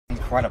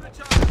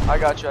incredible. I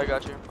got you, I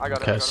got you. I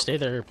got it. Okay, stay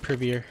there,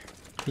 Privier.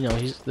 You know,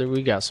 he's there.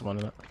 We got someone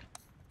in it.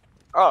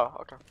 Oh,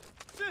 okay.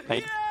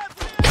 Hey.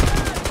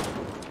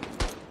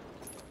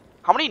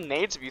 How many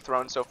nades have you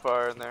thrown so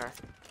far in there?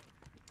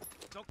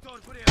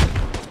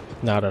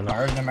 Not enough.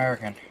 Iron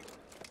American.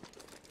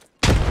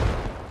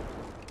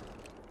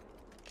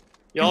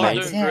 Y'all are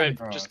Nice. doing great.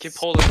 Bros. Just keep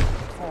holding.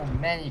 So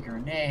many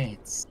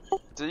grenades.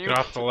 Do you? Get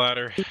off the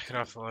ladder. Get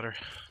off the ladder.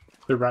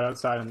 They're right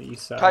outside on the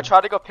east side. Can I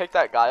try to go pick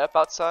that guy up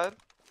outside?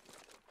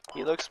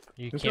 He looks.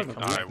 You There's can't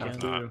nothing come I back would in.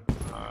 do.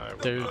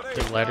 not.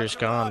 The ladder's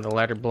gone. The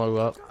ladder blew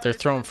up. They're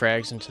throwing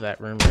frags into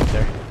that room right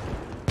there.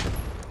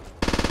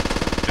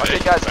 Okay,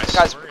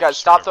 guys,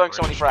 stop throwing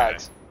so many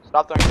frags.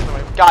 Stop throwing so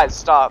many. Guys,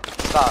 stop.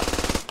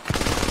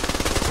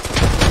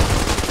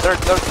 They're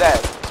dead.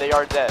 They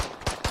are dead.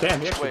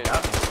 Damn, he actually Wait.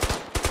 got me.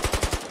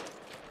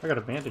 I got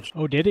a bandage.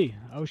 Oh, did he?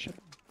 Oh shit.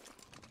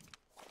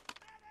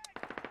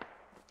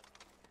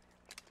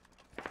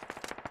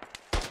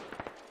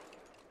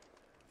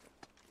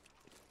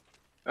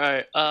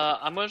 Alright,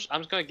 I'm just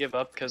gonna give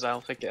up because I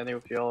don't think any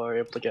of y'all are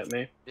able to get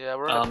me. Yeah,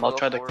 we're. I'll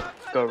try to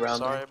go around.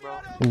 Sorry, bro.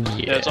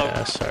 Yeah, it's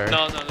all- sorry.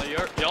 No,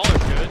 y'all are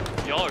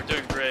good. Y'all are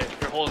doing great.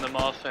 You're holding them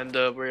off, and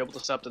we're able to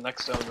stop the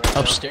next zone right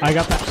Upstairs. I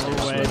got that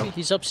doorway.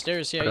 He's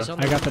upstairs. Yeah, he's on.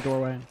 I got the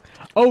doorway.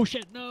 Oh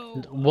shit, no!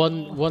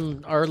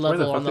 One. Our Where the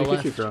level fuck on the did he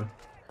get you left. from?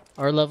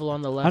 Our level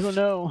on the left. I don't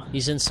know.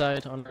 He's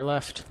inside on our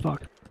left.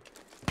 Fuck.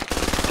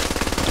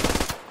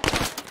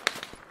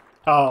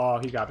 Oh,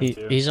 he got me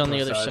too. He's on the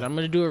North other side. I'm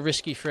gonna do a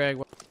risky frag.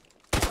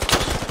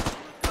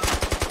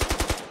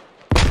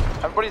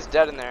 Everybody's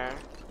dead in there.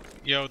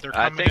 Yo, they're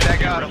I coming think in I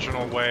the got 'em.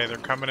 original way. They're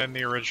coming in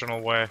the original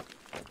way.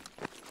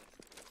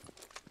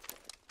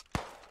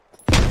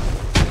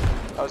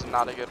 That was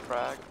not a good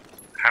frag.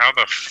 How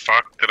the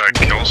fuck did I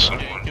kill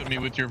someone? Killed me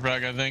with your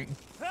frag, I think.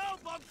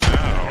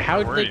 How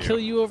did where they are kill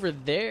you over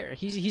there?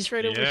 He's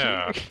right over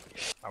Yeah. here.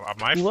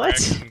 My What?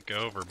 frag didn't go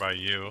over by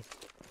you.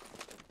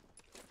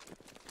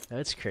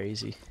 That's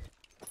crazy.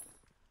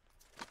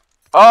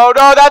 Oh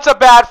no, that's a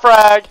bad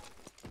frag.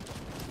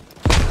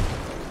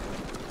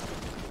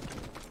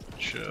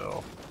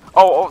 Chill.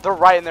 Oh, they're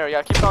right in there.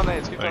 Yeah, keep throwing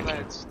nades. Keep throwing Thank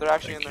you. nades. They're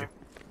actually in Thank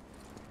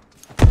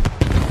there.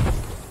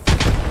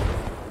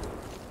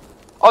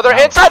 Oh,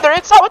 they're inside. They're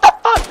inside. What the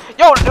fuck?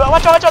 Yo,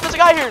 watch out! Watch out! There's a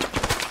guy here.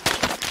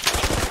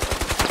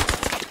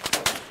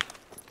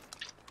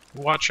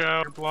 Watch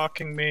out, you're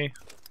blocking me.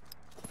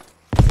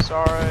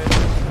 Sorry.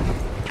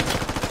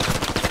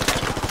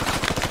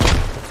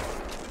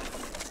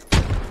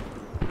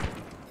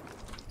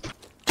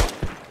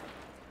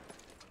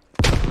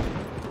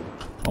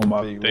 Oh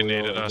my! They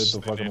needed us.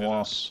 Hit the They fucking needed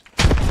wall. us.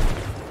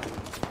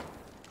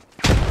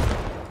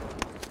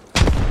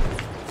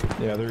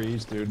 Yeah, they're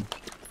east, dude.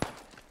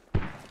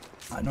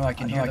 I know I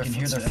can hear their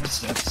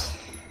footsteps.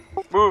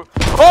 Move.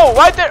 Oh,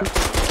 right there.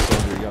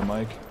 Soldier, you got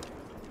Mike?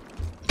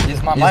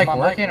 Is my mic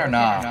working or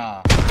not?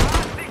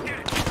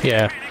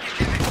 Yeah.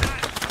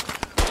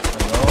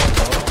 Hello?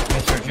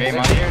 Mr. J,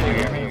 Mike, do you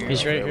hear me?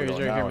 He's right There we here. go,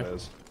 He's right now here. it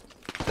is.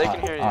 They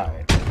can hear you.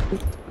 Alright.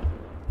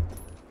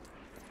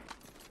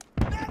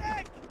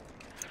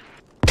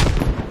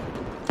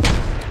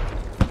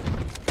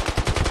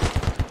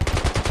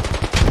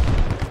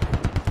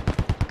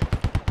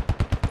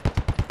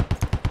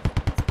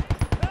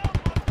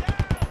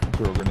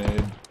 Throw a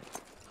grenade.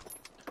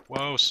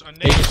 Whoa, a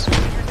nade.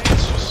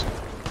 Just...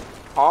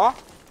 Huh?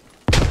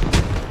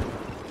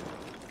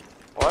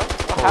 What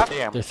happened?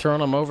 Damn. They're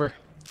throwing him over.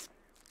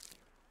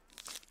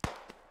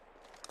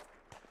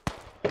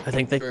 I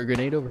think they threw a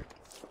grenade over.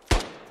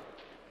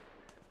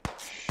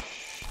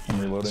 I'm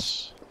reloading.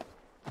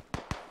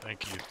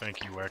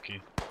 Thank you,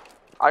 Wacky.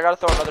 I gotta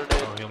throw another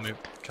nade. Oh, heal me.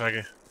 Can I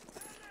get...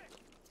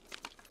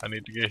 I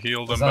need to get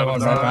healed. I'm There's other about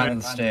ones to right die.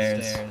 behind the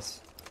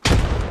stairs.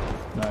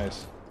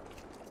 Nice.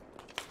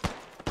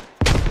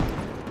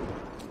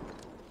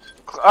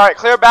 Alright,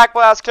 clear back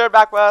blast. Clear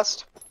back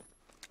blast.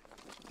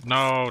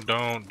 No,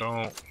 don't.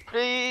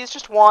 Please,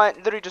 just one.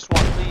 Literally just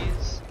one,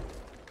 please.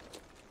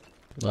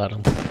 Let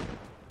him.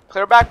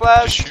 Clear back Just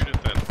blast. shoot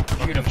it then.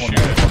 Fucking Beautiful shoot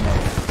it.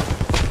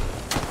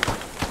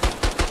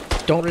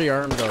 Don't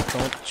rearm though.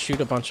 Don't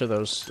shoot a bunch of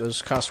those.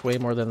 Those cost way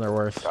more than they're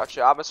worth.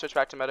 Gotcha. I'm gonna switch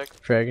back to medic.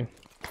 Dragon.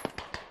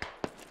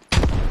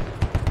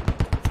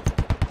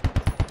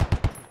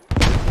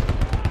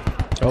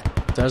 Oh,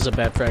 that was a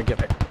bad frag. Get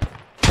back.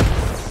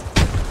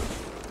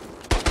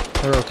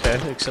 We're okay,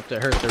 except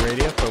it hurt the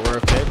radio, but we're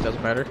okay. It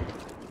doesn't matter.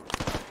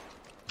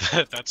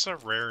 That's a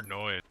rare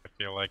noise. I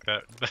feel like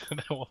that.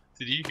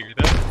 Did you hear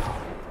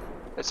that?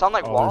 It sounded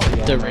like Oh, Wally.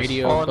 there's The one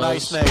radio Oh,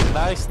 buzz. nice nade,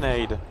 nice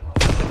nade. It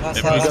was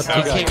He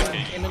outside.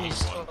 came in, he's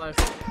still alive.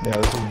 Yeah,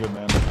 this is good,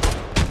 man.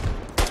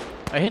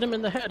 I hit him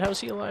in the head. How's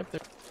he alive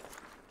there?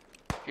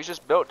 He's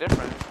just built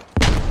different.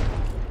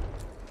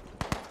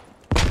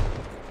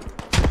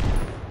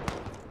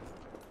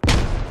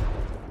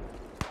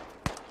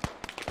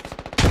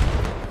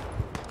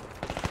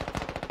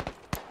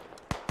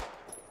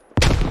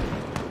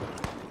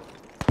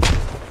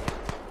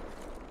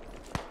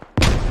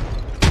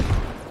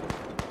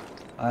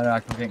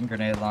 I'm getting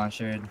grenade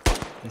launched.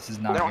 This is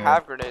not They don't good.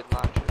 have grenade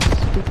launchers.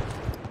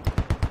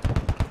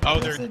 Oh,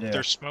 Yes, they do.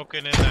 they're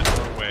smoking in that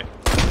doorway.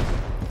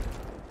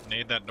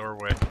 Need that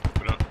doorway.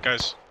 We don't,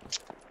 guys.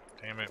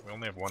 Damn it, we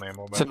only have one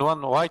ammo It's in back.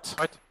 one white.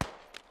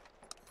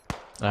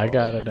 I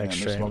got an man,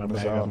 extra they're ammo smoking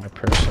us bag out. on my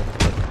person.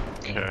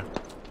 Okay.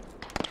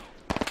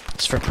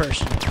 It's for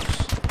personal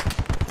use.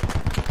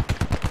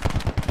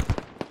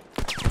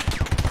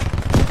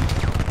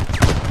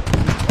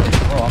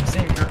 Bro, I'm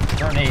seeing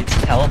grenades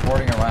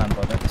teleporting around,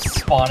 but they're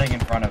spawning in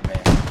front of me.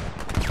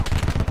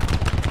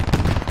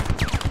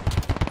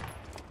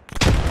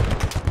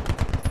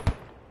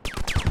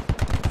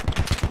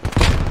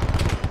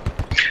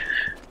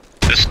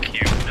 This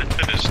cube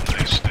method is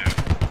nice,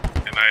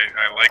 dude. And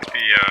I like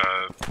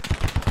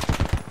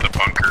the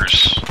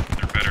bunkers.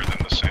 They're better than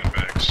the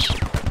sandbags.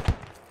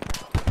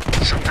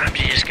 Sometimes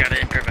you just gotta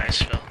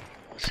improvise, Phil.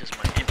 This is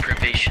my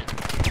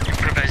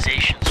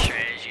improvisation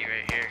strategy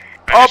right here.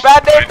 Oh,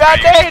 bad nade, bad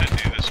I nade! used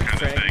to do this kind of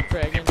thing.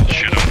 Fragging, People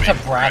shit on me What's up,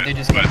 for Brad? it, They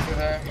just but came through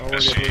there. Oh, we're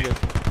good, we're good.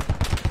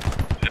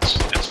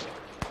 it's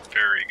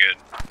very good.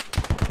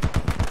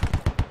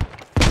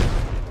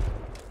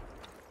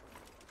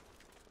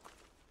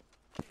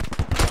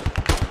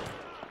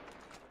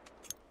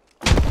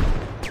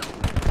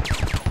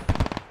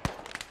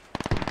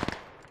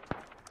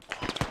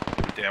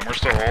 Damn, we're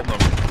still holding them.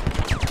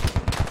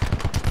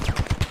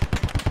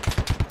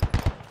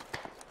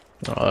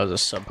 Oh, that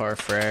was a subpar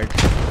frag.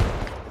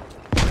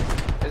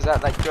 Is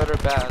that like good or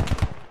bad?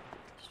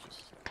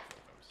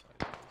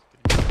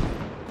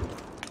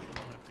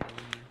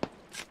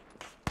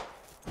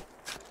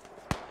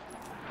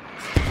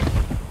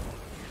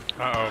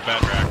 Uh-oh,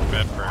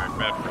 bad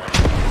frag.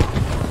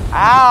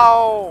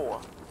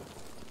 Ow!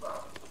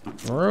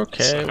 We're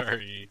okay.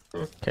 Sorry.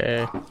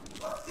 Okay.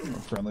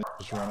 Friendly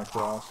just ran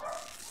across.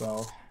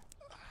 South.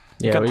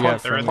 Yeah, we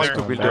got They're in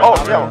friends there. going Oh,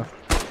 back yo. now.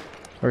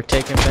 We're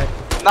taking back.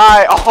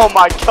 Nice. Oh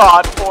my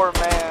god, poor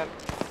man.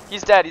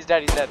 He's dead, he's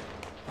dead, he's dead.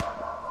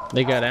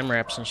 They got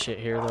MRAPs and shit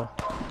here though.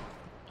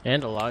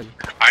 And a log.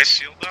 I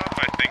sealed up,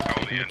 I think,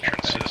 all the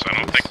entrances. I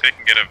don't think they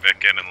can get a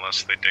Vic in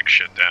unless they dig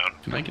shit down.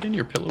 Can I get in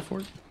your pillow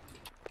fort?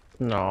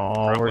 No,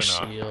 Probably we're not.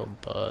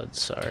 sealed, bud.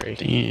 Sorry.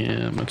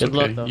 Damn, that's Good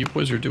okay. luck, though. You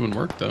boys are doing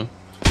work though.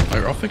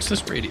 Alright, I'll fix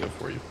this radio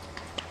for you.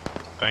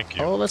 Thank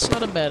you. Oh, that's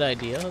not a bad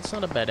idea. That's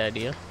not a bad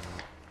idea.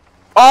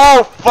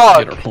 Oh, fuck!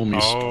 Get our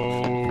homies.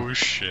 Oh,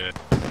 shit.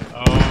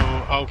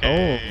 Oh,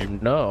 okay. Oh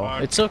no,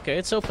 Fuck. it's okay.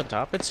 It's open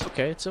top. It's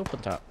okay. It's open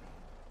top.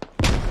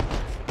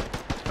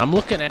 I'm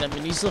looking at him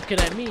and he's looking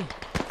at me.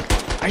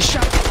 I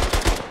shot.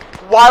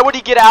 Why would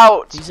he get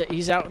out?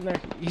 He's out in there.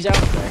 He's out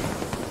in there.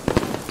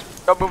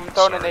 Go move him,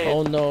 throw in a Sorry. nade.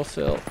 Oh no,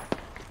 Phil.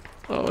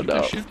 Oh What no.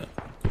 the shit?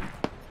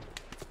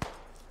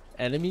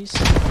 Enemies.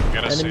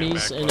 Got a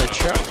Enemies sandbag in going a up,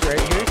 truck right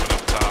going here.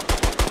 up top.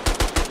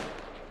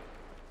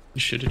 You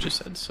should have just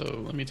said so.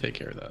 Let me take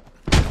care of that.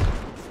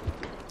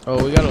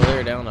 Oh, we gotta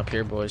layer down up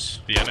here, boys.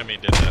 The enemy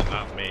did that,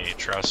 not me.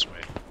 Trust me.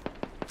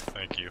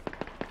 Thank you.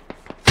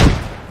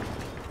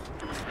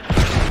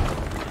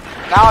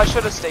 Now I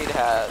should have stayed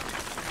ahead.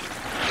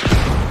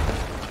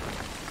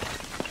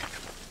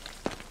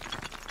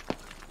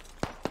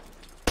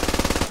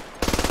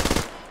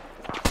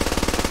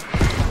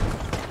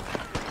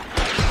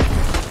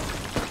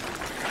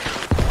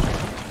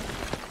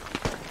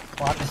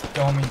 Plot is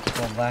doming to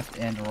the left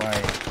and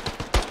right.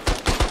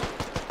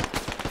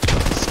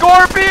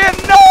 Scorpion,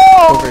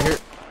 no! Over here.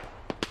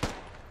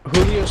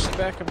 Julio's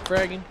back. I'm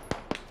fragging.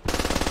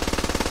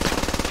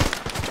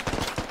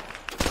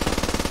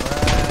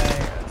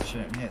 Right. Oh,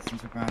 shit, I'm hit.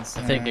 Since we're going I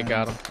think it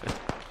got him.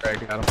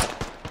 Frag got him.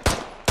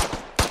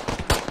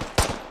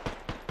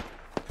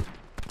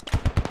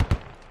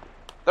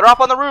 They're up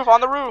on the roof,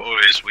 on the roof.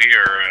 Boys, we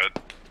are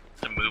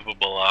a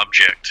immovable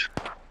object.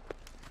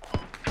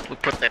 We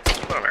put that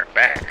team on our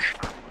back.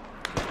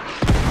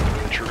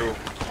 True.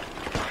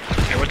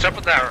 Hey, what's up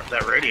with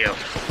that radio?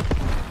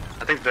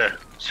 I think the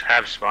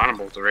have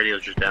spawnable. The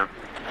radio's just down.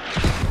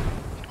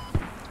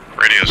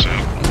 Radio's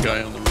out. One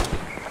guy on the roof.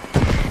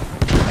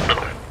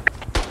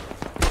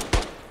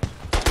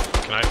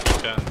 Can I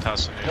peek that and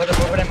toss it in? No,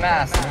 they're moving in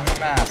mass. They're moving in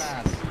mass.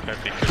 Can I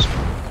peek this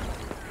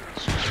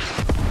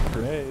one?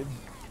 Grenade.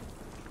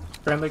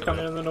 Friendly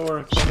coming in the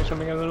north. Friendly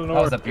coming in the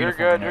That was north. a You're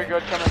beautiful good, grenade. you're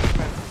good. Come in,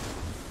 come in.